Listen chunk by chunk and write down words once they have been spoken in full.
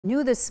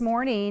New this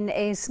morning,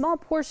 a small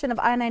portion of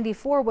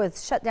I-94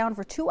 was shut down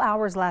for 2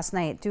 hours last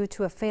night due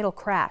to a fatal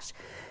crash.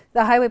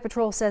 The Highway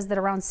Patrol says that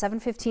around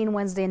 7:15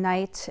 Wednesday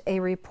night, a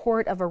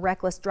report of a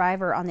reckless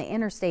driver on the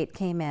interstate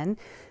came in.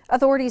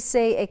 Authorities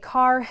say a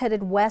car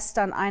headed west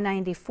on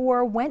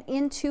I-94 went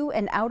into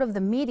and out of the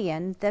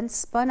median, then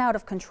spun out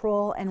of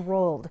control and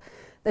rolled.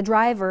 The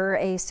driver,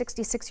 a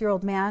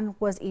 66-year-old man,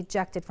 was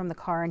ejected from the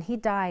car and he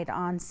died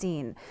on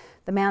scene.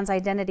 The man's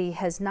identity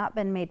has not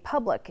been made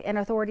public, and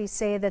authorities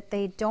say that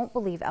they don't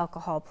believe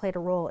alcohol played a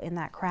role in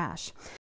that crash.